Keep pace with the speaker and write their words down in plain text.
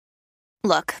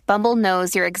Look, Bumble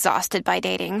knows you're exhausted by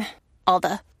dating. All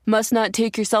the must not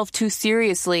take yourself too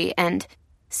seriously and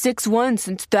 6'1"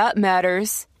 since that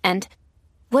matters. And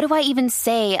what do I even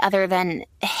say other than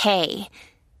hey?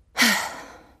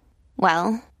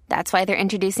 Well, that's why they're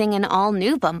introducing an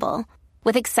all-new Bumble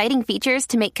with exciting features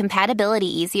to make compatibility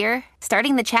easier,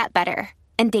 starting the chat better,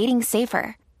 and dating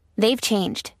safer. They've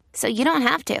changed, so you don't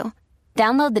have to.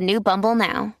 Download the new Bumble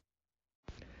now.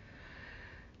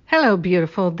 Hello,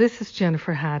 beautiful. This is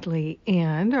Jennifer Hadley,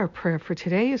 and our prayer for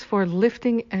today is for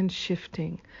lifting and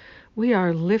shifting. We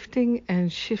are lifting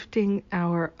and shifting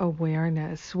our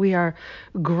awareness. We are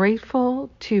grateful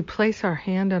to place our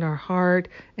hand on our heart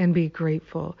and be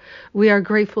grateful. We are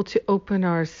grateful to open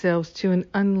ourselves to an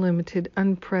unlimited,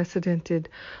 unprecedented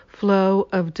flow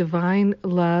of divine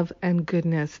love and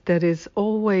goodness that is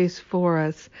always for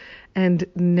us and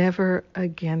never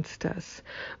against us.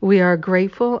 We are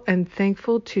grateful and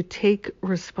thankful to take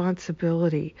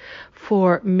responsibility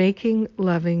for making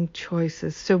loving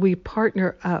choices. So we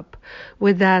partner up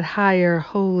with that higher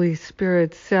Holy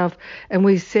Spirit self, and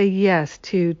we say yes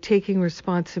to taking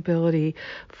responsibility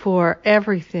for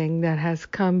everything that has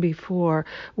come before.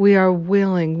 We are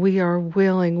willing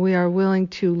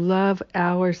to love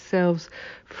ourselves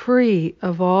free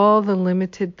of all the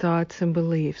limited thoughts and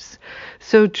beliefs.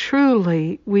 So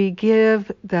truly, we give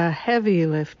the heavy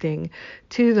lifting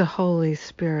to the Holy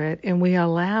Spirit, and we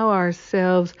allow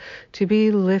ourselves to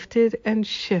be lifted and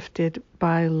shifted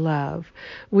by love.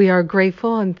 We are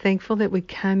grateful and thankful that we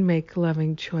can make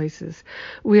loving choices.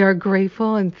 We are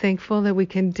grateful and thankful that we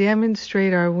can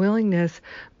demonstrate our willingness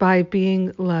by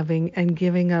being loving and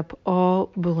giving up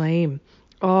all blame,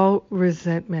 all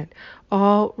resentment,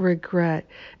 all regret,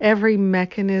 every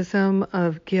mechanism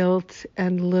of guilt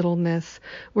and littleness.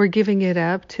 We're giving it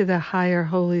up to the higher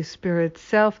Holy Spirit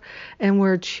self, and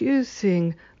we're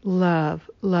choosing love,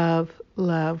 love,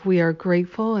 love. We are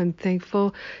grateful and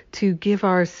thankful to give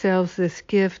ourselves this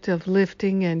gift of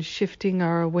lifting and shifting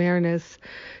our awareness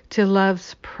to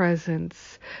love's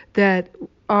presence, that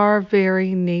our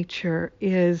very nature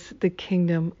is the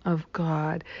kingdom of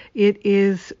God. It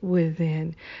is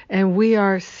within, and we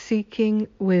are seeking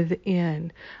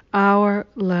within our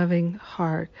loving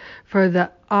heart for the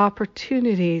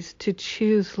opportunities to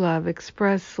choose love,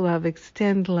 express love,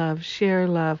 extend love, share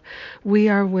love. We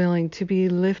are willing to be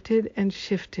lifted and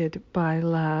shifted by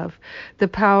love. The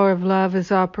power of love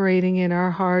is operating in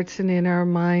our hearts and in our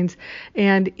minds,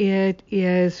 and it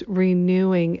is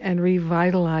renewing and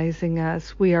revitalizing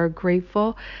us. We are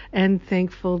grateful and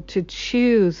thankful to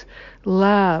choose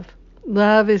love.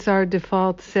 Love is our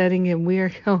default setting, and we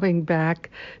are going back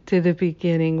to the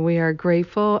beginning. We are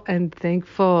grateful and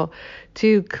thankful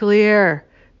to clear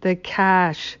the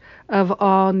cache of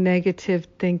all negative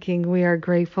thinking. We are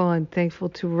grateful and thankful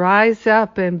to rise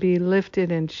up and be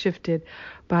lifted and shifted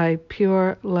by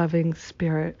pure loving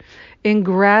spirit. In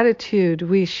gratitude,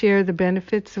 we share the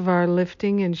benefits of our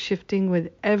lifting and shifting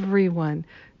with everyone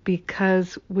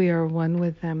because we are one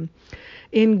with them.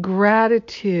 In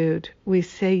gratitude, we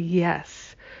say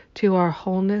yes to our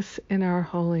wholeness and our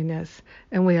holiness,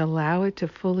 and we allow it to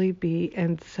fully be,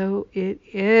 and so it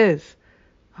is.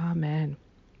 Amen.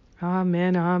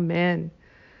 Amen. Amen.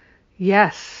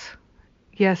 Yes.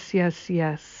 Yes, yes,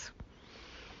 yes.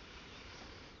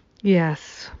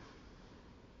 Yes.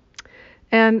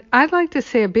 And I'd like to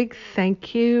say a big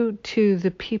thank you to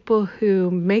the people who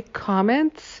make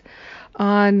comments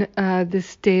on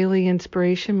this daily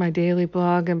inspiration, my daily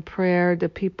blog and prayer, the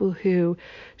people who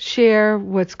share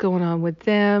what's going on with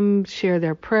them, share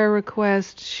their prayer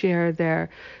requests, share their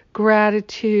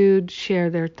gratitude, share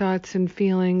their thoughts and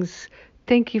feelings.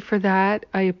 Thank you for that.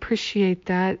 I appreciate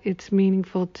that. It's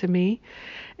meaningful to me.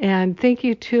 And thank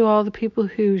you to all the people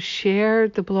who share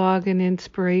the blog and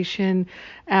inspiration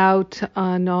out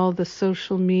on all the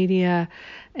social media.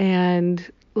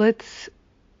 And let's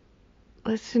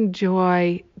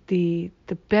enjoy the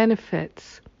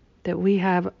benefits that we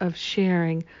have of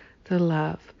sharing the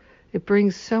love. It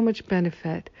brings so much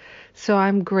benefit. So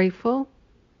I'm grateful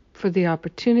for the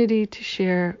opportunity to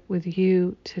share with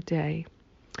you today.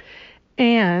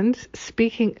 And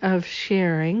speaking of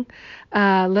sharing,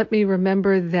 let me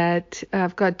remember that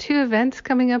I've got 2 events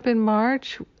coming up in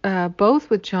March, both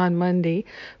with John Mundy.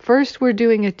 First, we're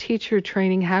doing a teacher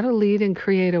training, how to lead and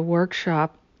create a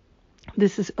workshop.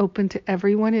 This is open to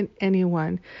everyone and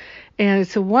anyone. And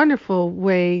it's a wonderful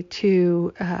way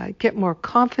to get more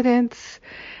confidence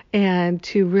and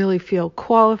to really feel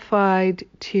qualified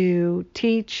to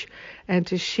teach and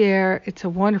to share. It's a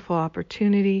wonderful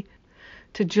opportunity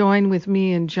to join with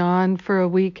me and John for a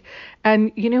week.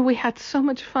 And, we had so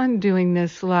much fun doing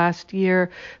this last year.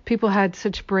 People had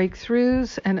such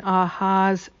breakthroughs and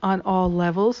ahas on all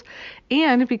levels.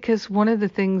 And because one of the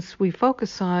things we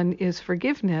focus on is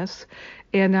forgiveness,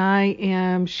 and I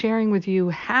am sharing with you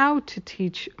how to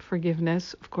teach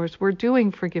forgiveness. Of course, we're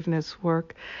doing forgiveness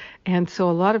work. And so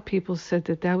a lot of people said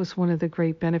that was one of the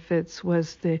great benefits,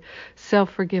 was the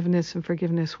self-forgiveness and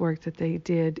forgiveness work that they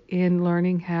did in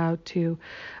learning how to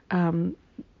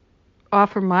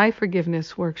offer my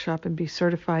forgiveness workshop and be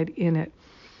certified in it.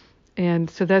 And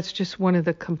so that's just one of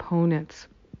the components.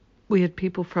 We had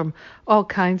people from all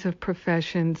kinds of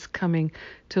professions coming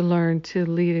to learn to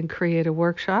lead and create a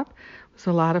workshop. It was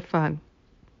a lot of fun.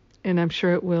 And I'm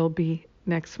sure it will be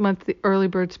next month. The early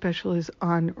bird special is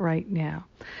on right now.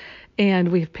 And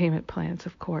we have payment plans,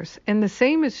 of course. And the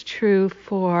same is true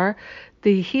for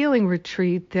the healing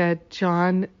retreat that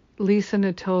John, Lisa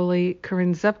Natoli,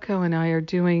 Corinne Zupko, and I are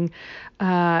doing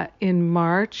in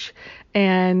March.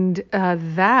 And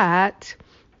that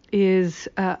is,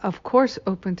 of course,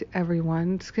 open to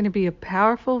everyone. It's going to be a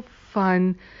powerful,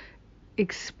 fun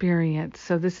experience.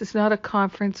 So this is not a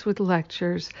conference with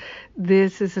lectures.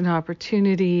 This is an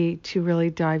opportunity to really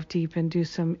dive deep and do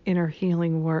some inner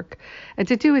healing work, and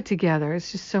to do it together.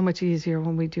 It's just so much easier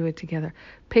when we do it together.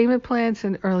 Payment plans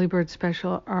and early bird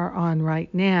special are on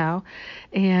right now,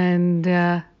 and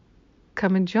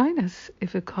come and join us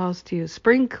if it calls to you.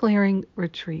 Spring Clearing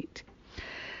Retreat.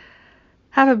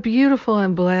 Have a beautiful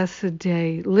and blessed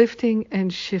day, lifting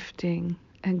and shifting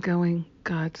and going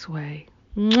God's way.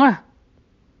 Mwah!